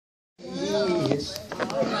is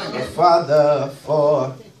a father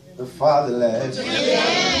for the fatherless.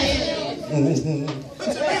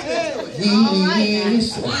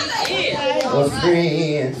 He's a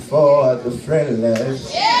friend for the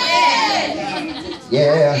friendless.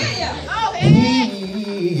 Yeah,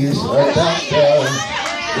 he's a doctor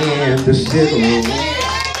in the sick room.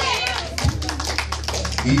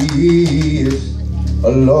 He is a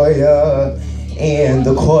lawyer in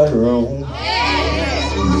the courtroom.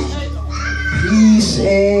 He's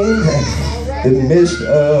in the midst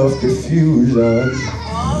of confusion.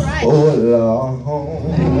 Oh Lord,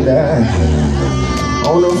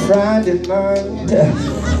 on a Friday night,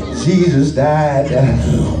 Jesus died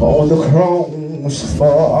on the cross for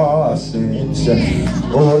our sins.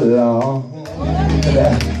 Oh Lord,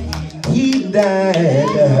 He died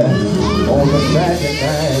on a Friday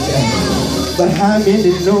night, but how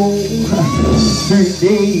many know 3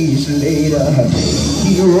 days later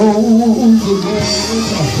He rose again?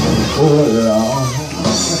 Oh Lord,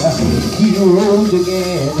 He rose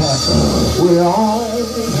again with all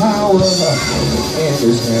power in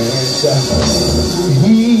His hands.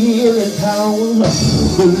 Healing power,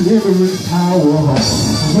 deliverance power,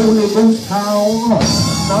 Holy Ghost power,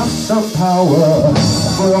 not some power,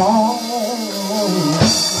 but all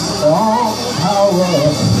power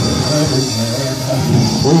in His hand.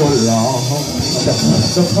 Oh Lord,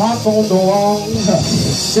 the clock on the wall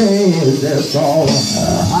says that's all I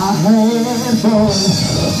had fun,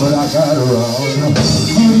 but I got around.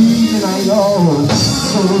 Good I go,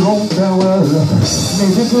 so long farewell.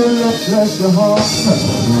 Make a good look, bless your heart,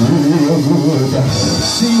 real good.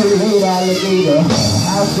 See you later, alligator. I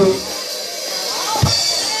say,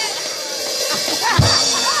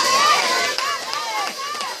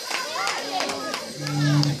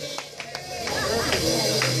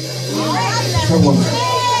 come on.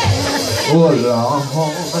 Oh Lord,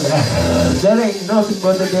 that ain't nothing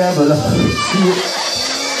but the devil. See,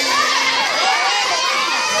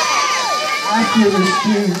 I feel the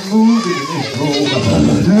spirit moving in this room.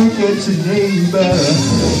 Look at your neighbor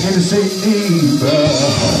and say, neighbor,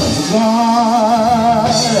 God,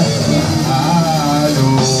 I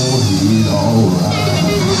know He's alright.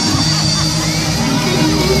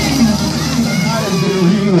 God has been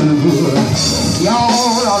real good.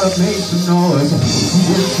 Y'all ought to make some noise. He's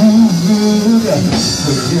been too good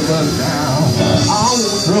to give us down. I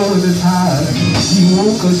won't throw in the tide. He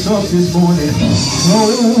woke us up this morning.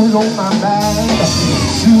 Clothes on my back,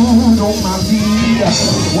 shoes on my feet.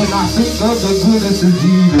 When I think of the goodness of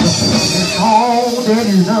Jesus and all that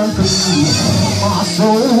He's done for me, my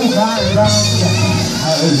soul cries out,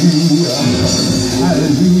 hallelujah,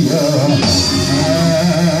 hallelujah.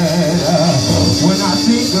 And when I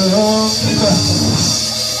think of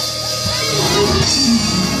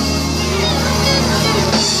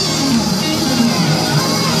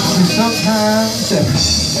sometimes,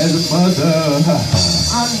 as a mother,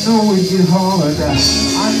 I know it gets hard, I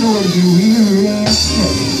know it gets weary,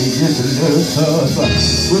 it gets a little tough,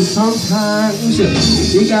 but sometimes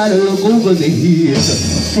you gotta look over the hills,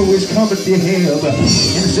 so it's coming to help, and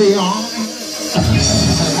say, all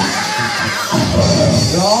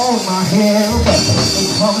my help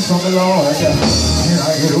comes from the Lord, and I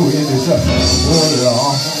get a witness, oh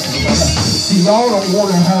Lord. See, y'all don't want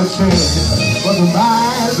to have church, but the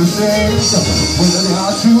Bible says, whether there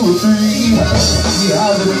are 2 or 3, He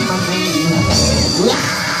has it in my name.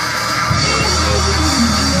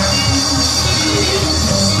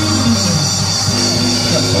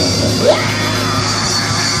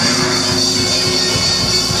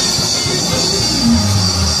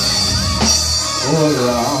 Oh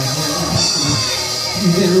Lord,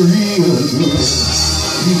 He's been real good.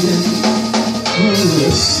 He's been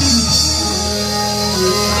good.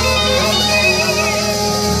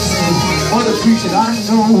 On the preacher, I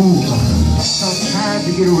know sometimes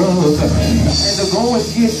you get rough and the going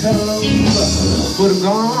get tough, but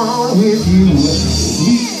God with you,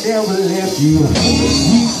 He never left you.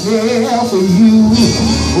 He's there for you.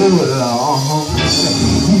 Oh Lord,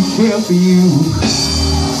 He cares for you.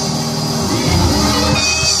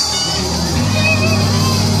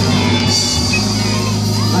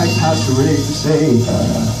 Like Pastor Ray to say,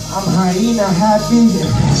 I'm hyena happy,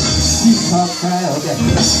 she's top proud,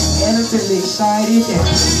 innocently excited,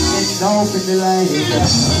 and dolphin delighted.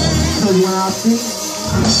 Cause when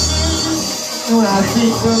I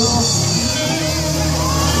think of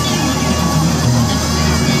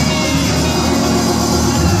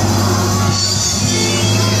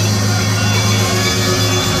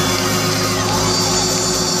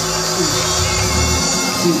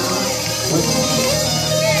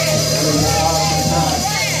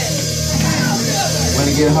when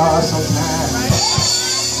it get hard. hard sometimes.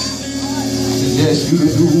 Suggest you to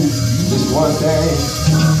do just one thing.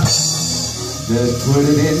 Just put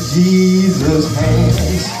it in Jesus'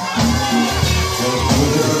 hands. Just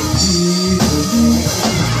put it in Jesus' hands.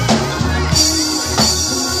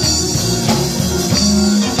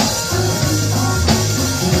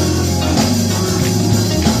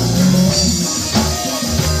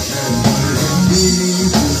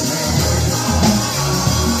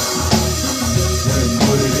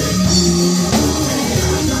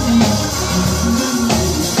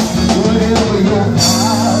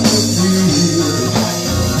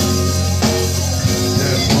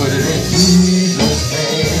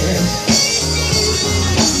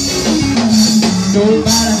 No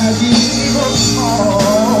matter how deep or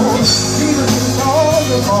small, Jesus can solve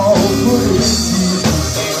them all. Put it in